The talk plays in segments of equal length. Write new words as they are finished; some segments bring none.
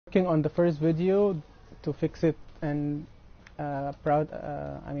working on the first video to fix it and to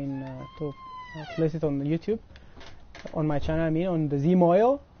place it on YouTube, on my channel. I mean, on the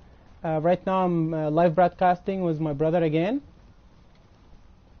Zmoil. Right now I'm live broadcasting with my brother again.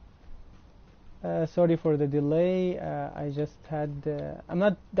 Sorry for the delay. I just had. I'm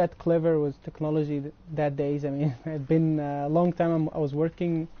not that clever with technology that days. I mean, it's been a long time. I was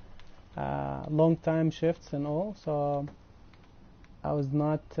working long time shifts and all, so I was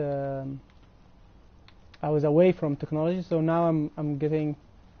not. I was away from technology, so now I'm getting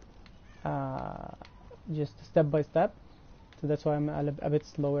just step by step. So that's why I'm a bit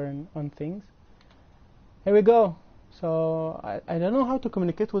slower on things. Here we go. So I don't know how to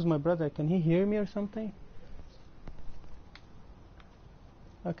communicate with my brother. Can he hear me or something?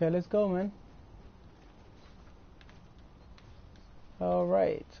 Okay, let's go, man. All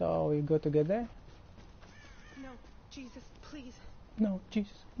right, so we go together. No, Jesus, please. No,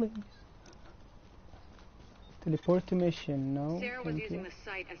 Jesus, please. Teleport to mission. No. Sarah was using the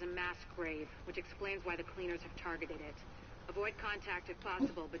site as a mass grave, which explains why the cleaners have targeted it. Avoid contact if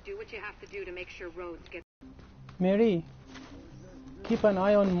possible, but do what you have to do to make sure roads get... Mary, keep an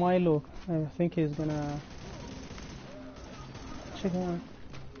eye on Milo. I think he's gonna check him out.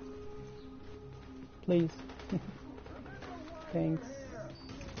 Please. Thanks.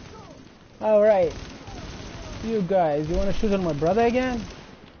 Alright. You guys, you wanna shoot on my brother again?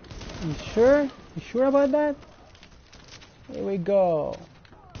 You sure? You sure about that? Here we go.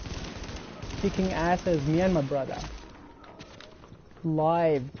 Kicking asses, me and my brother.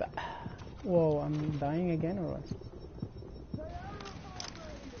 Live. Whoa, I'm dying again or what?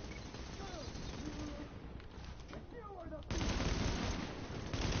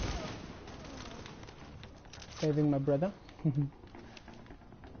 Saving my brother.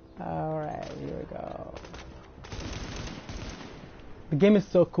 Alright, here we go. The game is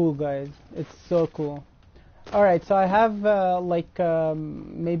so cool, guys. It's so cool. Alright, so I have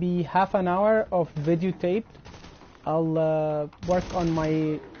maybe half an hour of video taped. I'll work on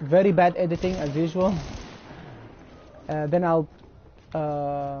my very bad editing as usual. Then I'll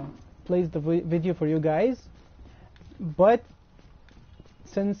place the video for you guys. But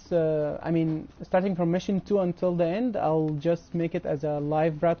since starting from mission 2 until the end, I'll just make it as a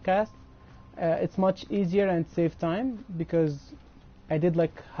live broadcast. It's much easier and save time because I did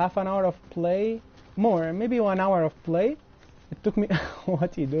like half an hour of play, more, maybe 1 hour of play. It took me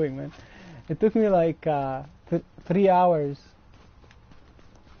what are you doing, man? It took me like 3 hours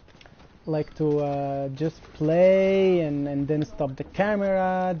like to just play and then stop the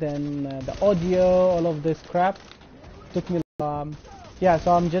camera, then the audio, all of this crap. It took me yeah,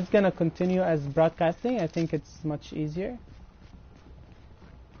 so I'm just gonna continue as broadcasting. I think it's much easier.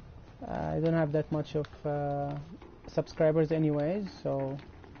 I don't have that much of subscribers anyways, so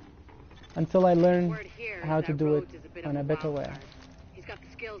until I learn how to do it on a better way. He's got the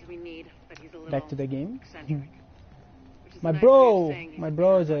skills we need, but he's a little back to the game. My nice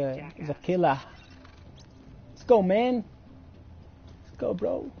bro is a killer. Let's go, man. Let's go,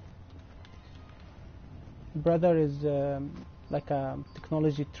 bro. Brother is like a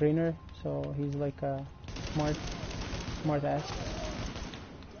technology trainer, so he's like a smart ass.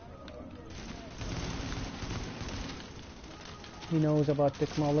 He knows about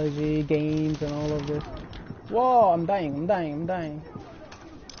technology, games, and all of this. Whoa, I'm dying.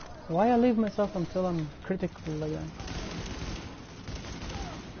 Why I leave myself until I'm critical like that?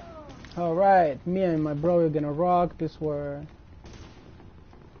 Alright, me and my bro are gonna rock this war.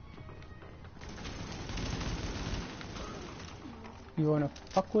 You wanna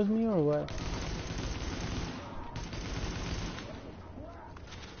fuck with me or what?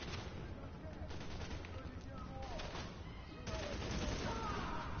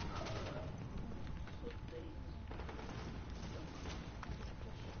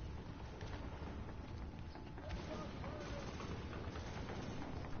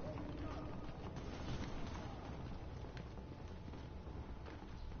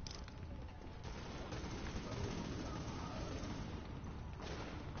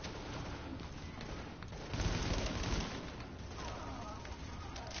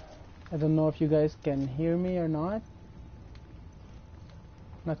 I don't know if you guys can hear me or not.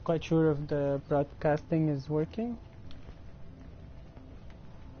 Not quite sure if the broadcasting is working.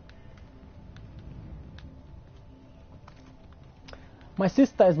 My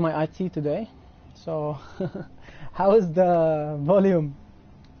sister is my IT today, so how is the volume?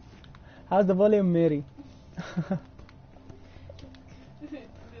 How's the volume, Mary?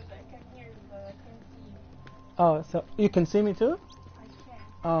 Oh, so you can see me too? I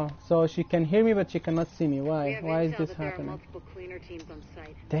can. Oh, so she can hear me, but she cannot see me. We Why? have Why is intel this that there are happening? multiple cleaner teams on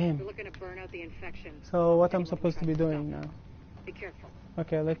site. Damn. They're looking to burn out the infection. So what I'm Anyone who supposed to tries be doing stop now? them. Be careful.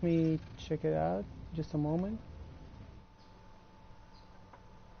 Okay, let me check it out. Just a moment.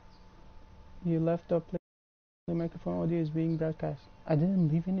 You left the play microphone audio is being broadcast. I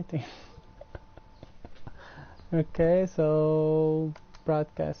didn't leave anything. Okay, so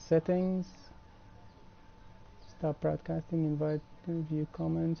broadcast settings. Stop broadcasting, invite view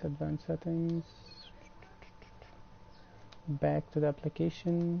comments, advanced settings. Back to the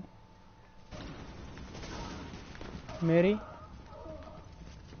application. Mary,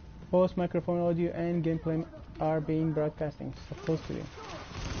 both microphone audio and gameplay are being broadcasting. Supposed to be.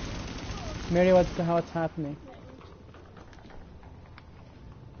 Mary, how it's happening?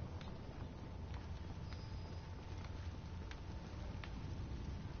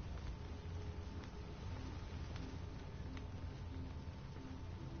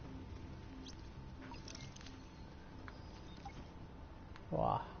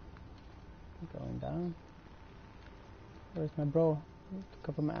 Wow. Going down. Where's my bro? To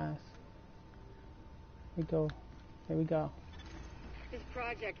cover my ass. Here we go. Here we go. This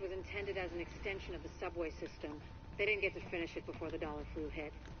project was intended as an extension of the subway system. They didn't get to finish it before the dollar flu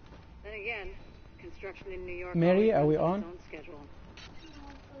hit. Then again, construction in New York. Mary, are always we runs on? its own schedule.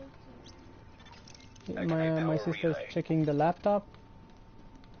 My sister's checking the laptop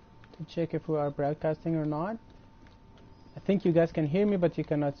to check if we are broadcasting or not. I think you guys can hear me, but you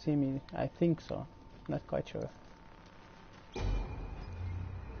cannot see me. I think so. Not quite sure.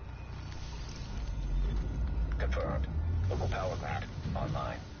 Confirmed. Local power grid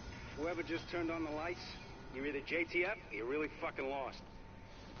online. Whoever just turned on the lights, you're either JTF or you're really fucking lost.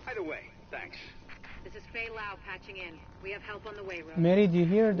 Either way, thanks. This is Fei Lau patching in. We have help on the way, Rose. Mary, do you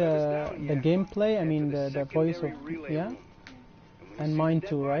hear the gameplay? I mean the voice of yeah, and mine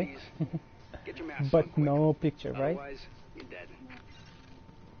too, right? But no picture, right? You're dead.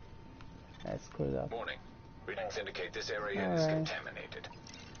 That's screwed up. Warning. Readings indicate this area is contaminated.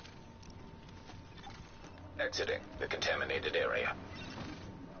 Exiting the contaminated area.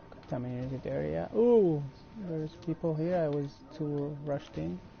 Contaminated area. Ooh, there's people here. I was too rushed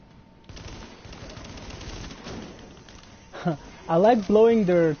in. I like blowing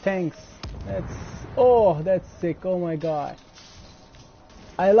their tanks. That's sick. Oh my god.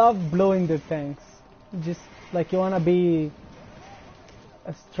 I love blowing their tanks. Just like you wanna be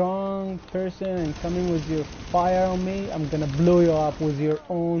a strong person and coming with your fire on me, I'm gonna blow you up with your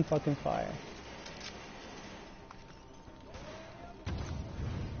own fucking fire.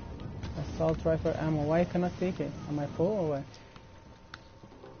 Assault rifle ammo. Why can I take it? Am I full or what?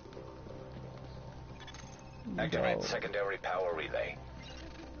 Activate Go. secondary power relay.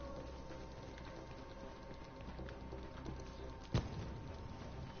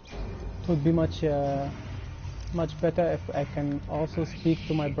 It would be much better if I can also speak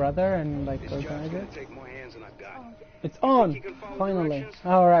to my brother and like organize it. Take more hands than I've got. It's on finally.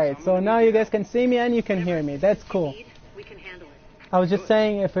 All right, so now you guys can see me and you can hear me. That's cool. We can handle it. I was just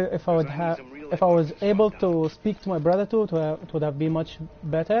saying if I was able to speak to my brother too, it would have been much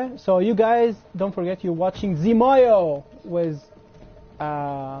better. So you guys don't forget you're watching Zimoyo with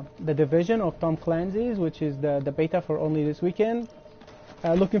the Division of Tom Clancy's, which is the beta for only this weekend.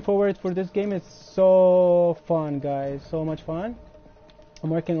 Looking forward for this game. It's so fun, guys. So much fun.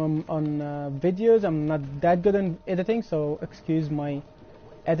 I'm working on videos. I'm not that good in editing, so excuse my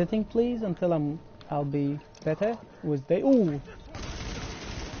editing, please, until I'll be better with the.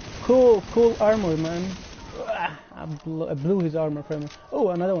 Ooh, cool armor, man. I blew his armor from me. Oh,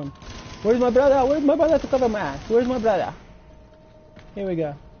 another one. Where's my brother? Where's my brother to cover my ass? Where's my brother? Here we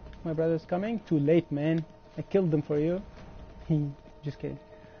go. My brother's coming. Too late, man. I killed them for you. Just kidding.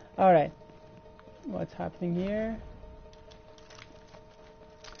 Alright. What's happening here?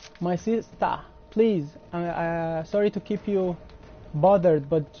 My sister, please. Sorry to keep you bothered,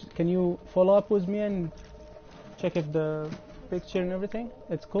 but can you follow up with me and check if the picture and everything?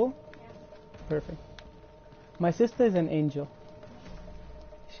 It's cool? Yeah. Perfect. My sister is an angel.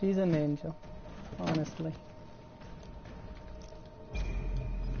 She's an angel. Honestly.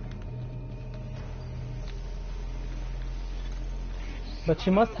 But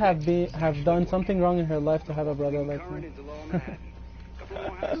she must have done something wrong in her life to have a brother like me.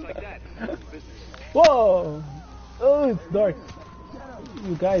 Whoa! Oh, it's dark.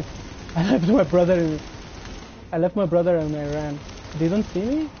 You guys, I left my brother and I ran. They don't see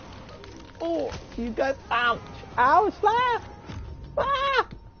me? Oh, you guys! Ouch! Ouch! Ah! Ah!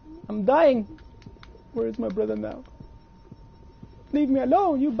 I'm dying. Where is my brother now? Leave me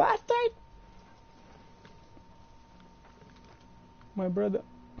alone, you bastard! My brother.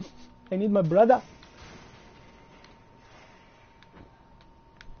 I need my brother.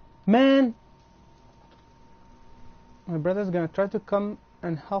 Man! My brother's gonna try to come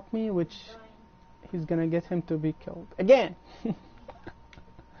and help me, which he's gonna get him to be killed. Again!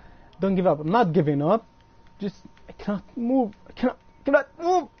 Don't give up. I'm not giving up. Just, I cannot move. I cannot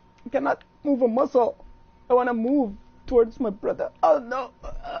move. I cannot move a muscle. I wanna move towards my brother. Oh no!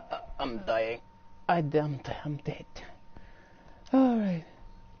 I'm dying. I'm dead. Alright.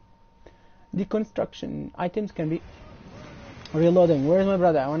 Deconstruction. Items can be... Reloading. Where's my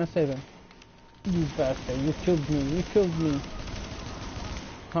brother? I wanna save him. You bastard. You killed me. You killed me.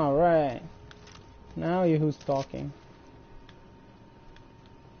 Alright. Now you who's talking.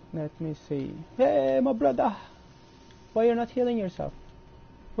 Let me see. Hey, my brother! Why you're not healing yourself?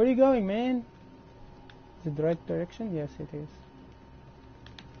 Where are you going, man? Is it the right direction? Yes, it is.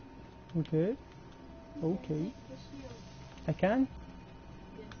 Okay. Okay. I can?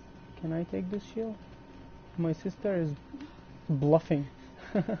 Can I take this shield? My sister is bluffing.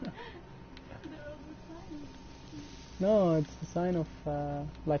 No, it's a sign of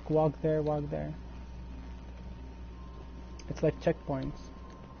like walk there, walk there. It's like checkpoints.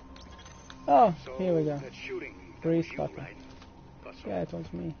 Oh, So here we go. that shooting, that Breeze was you, talking. right? Bustle. Yeah, it was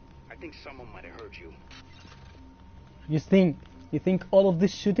me. I think someone might have heard you. You think all of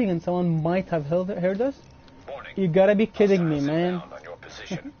this shooting and someone might have heard us? Warning. You gotta be kidding me, Hostiles man. inbound on your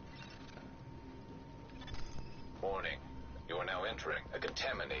position. Warning. You are now entering a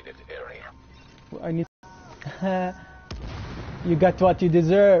contaminated area. I need... You got what you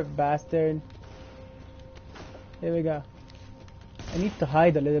deserve, bastard. Here we go. I need to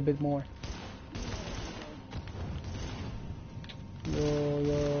hide a little bit more.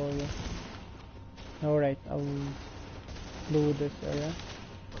 Yo. Alright, I'll do this area.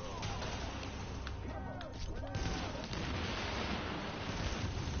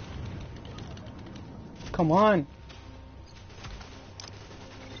 Come on!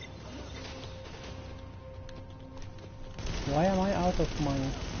 Why am I out of money?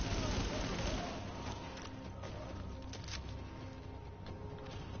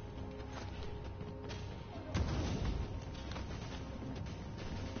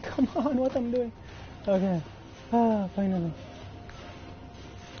 Come on, what I'm doing? Okay. Finally.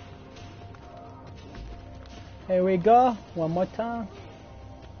 Here we go. One more time.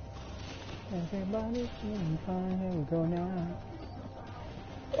 Everybody's feeling fine. Here we go now.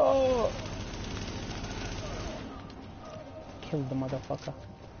 Oh! Kill the motherfucker.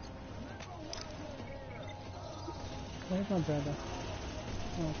 Where's my brother?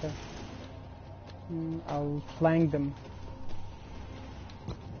 Okay. I'll flank them.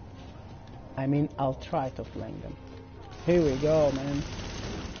 I mean, I'll try to flank them. Here we go, man.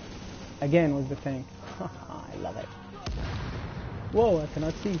 Again with the tank. I love it. Whoa, I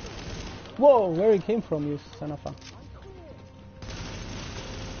cannot see. Whoa, where he came from, you son of a...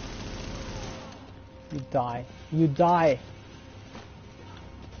 You die. You die.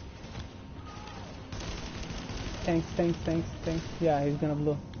 Thanks. Yeah, he's gonna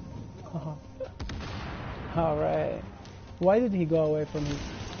blow. Alright. Why did he go away from his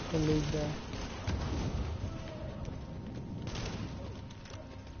colleague there?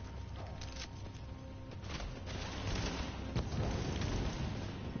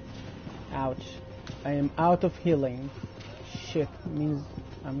 Ouch. I am out of healing. Shit, means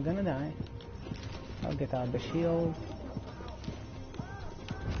I'm gonna die. I'll get out the shield.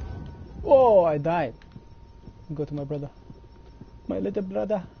 Oh, I died. Go to my brother. My little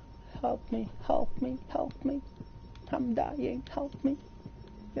brother. Help me. I'm dying. Help me.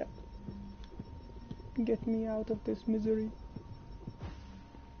 Yeah. Get me out of this misery.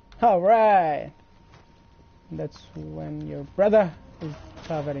 Alright. That's when your brother is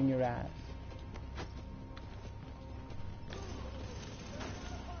covering your ass.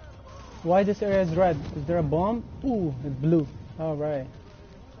 Why this area is red? Is there a bomb? Ooh, it's blue. Alright.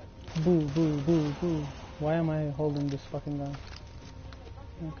 Boo. Why am I holding this fucking gun?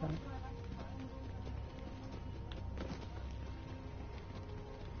 Okay.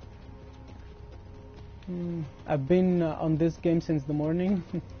 I've been on this game since the morning.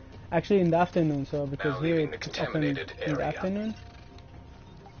 Actually in the afternoon, so because Now here leaving it's the open in contaminated the area. afternoon.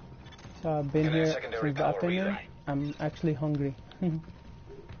 So I've been Get a here secondary since the power afternoon. relay. I'm actually hungry.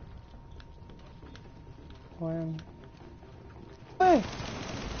 Why am... Hey!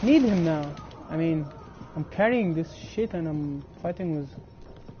 Need him now. I mean, I'm carrying this shit and I'm fighting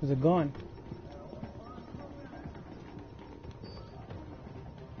with a gun.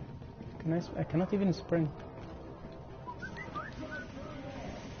 I cannot even sprint.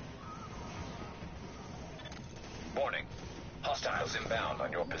 Warning. Hostiles inbound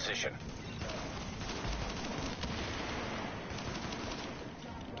on your position.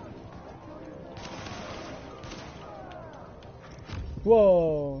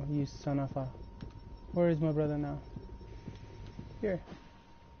 Whoa, you son of a... Where is my brother now? Here.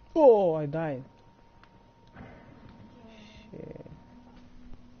 Oh, I died. Shit.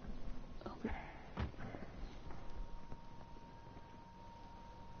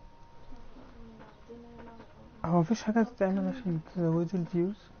 هو مفيش حاجة تتعمل عشان تزودي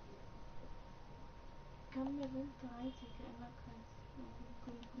الفيوز؟ كمل انت عادي كأنك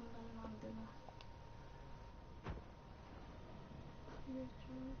ممكن يكون ده من عندنا.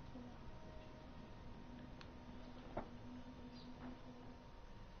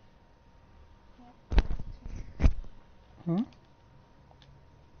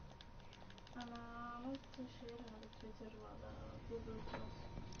 انا عملت شير على تويتر وعلى جوجل بلس.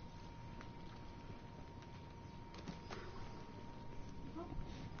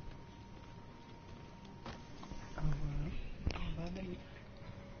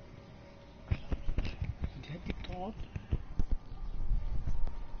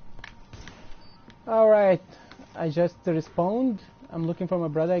 Alright, I just respawned. I'm looking for my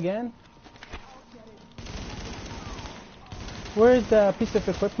brother again. Where is the piece of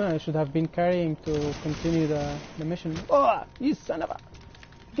equipment I should have been carrying to continue the mission? Oh, you son of a...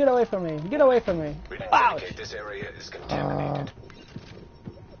 Get away from me! Get away from me! Ouch! This area is contaminated.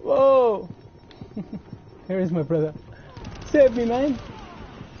 Whoa! Here is my brother. Save me, man!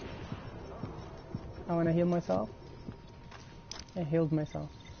 I wanna heal myself. I healed myself.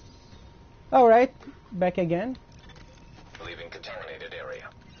 Alright, back again. Leaving contaminated area.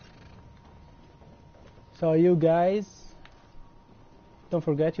 So you guys, don't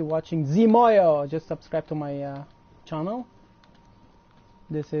forget you're watching Zmoyo. Just subscribe to my channel.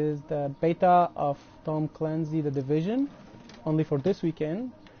 This is the beta of Tom Clancy The Division, only for this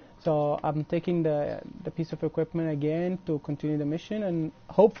weekend. So I'm taking the piece of equipment again to continue the mission, and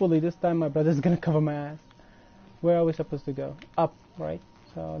hopefully this time my brother's gonna cover my ass. Where are we supposed to go? Up, right?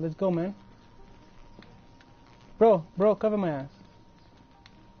 So let's go, man. Bro, cover my ass.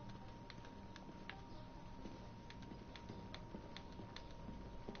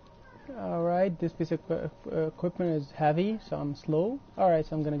 Alright, this piece of equipment is heavy, so I'm slow. Alright,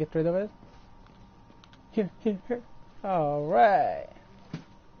 so I'm gonna get rid of it. Here. Alright.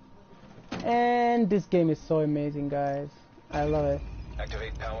 And this game is so amazing, guys. I love it.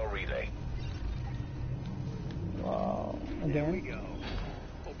 Activate power relay. Wow. There we Again. go.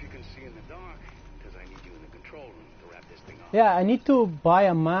 Hope you can see in the dark, because I need you in the control room to wrap this thing up. Yeah, I need to buy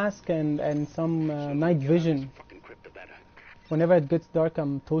a mask and some night vision. Fucking crypto better. Whenever it gets dark,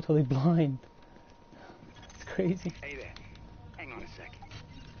 I'm totally blind. It's crazy. Hey there. Hang on a sec.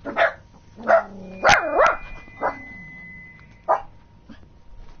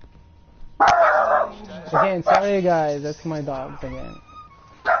 Again, sorry guys, that's my dogs again.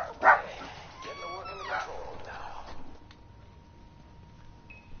 Getting to work in the control room now.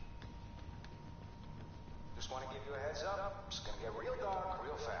 Just want to give you a heads up. It's going to get real dark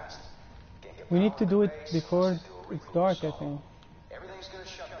real fast. We need to do it before it's dark, I think. Everything's going to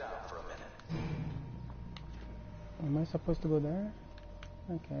shut down for a minute. Am I supposed to go there?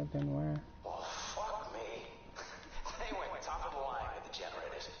 Okay, then where? Well, fuck me. They went top of the line with the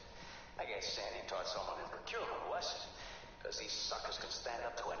generators. I guess Sandy taught someone in procurement a lesson. Because these suckers can stand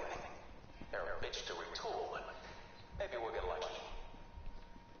up to anything. They're a bitch to retool, but maybe we'll get lucky.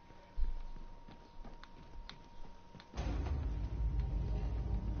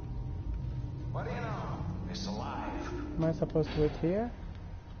 What do you know? It's alive. Am I supposed to wait here?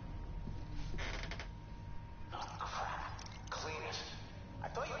 Oh, crap. Clean it. I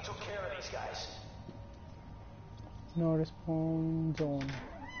thought you took care of these guys. No respawn zone.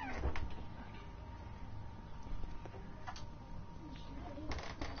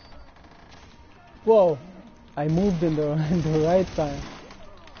 Whoa! I moved in the right time.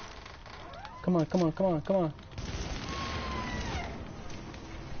 Come on.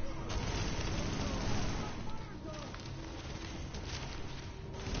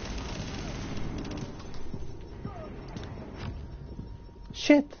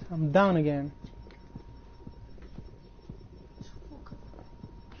 Shit! I'm down again.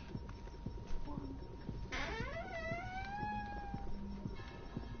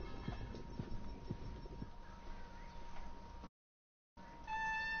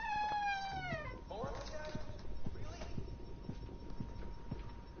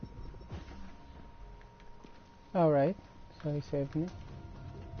 Alright, so he saved me.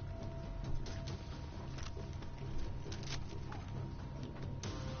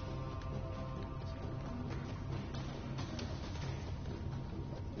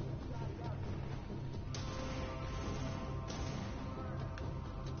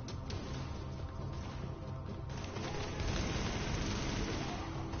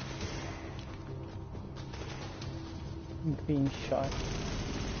 being shot.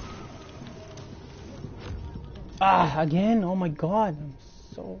 Ah, again? Oh my god, I'm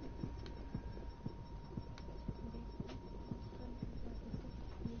so...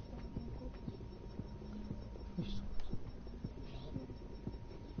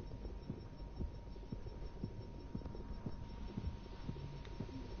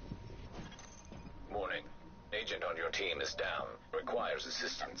 Warning. Agent on your team is down. Requires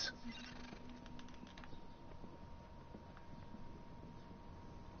assistance.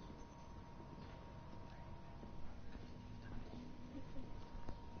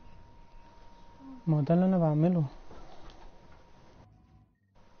 ما هو ده اللي انا بعمله.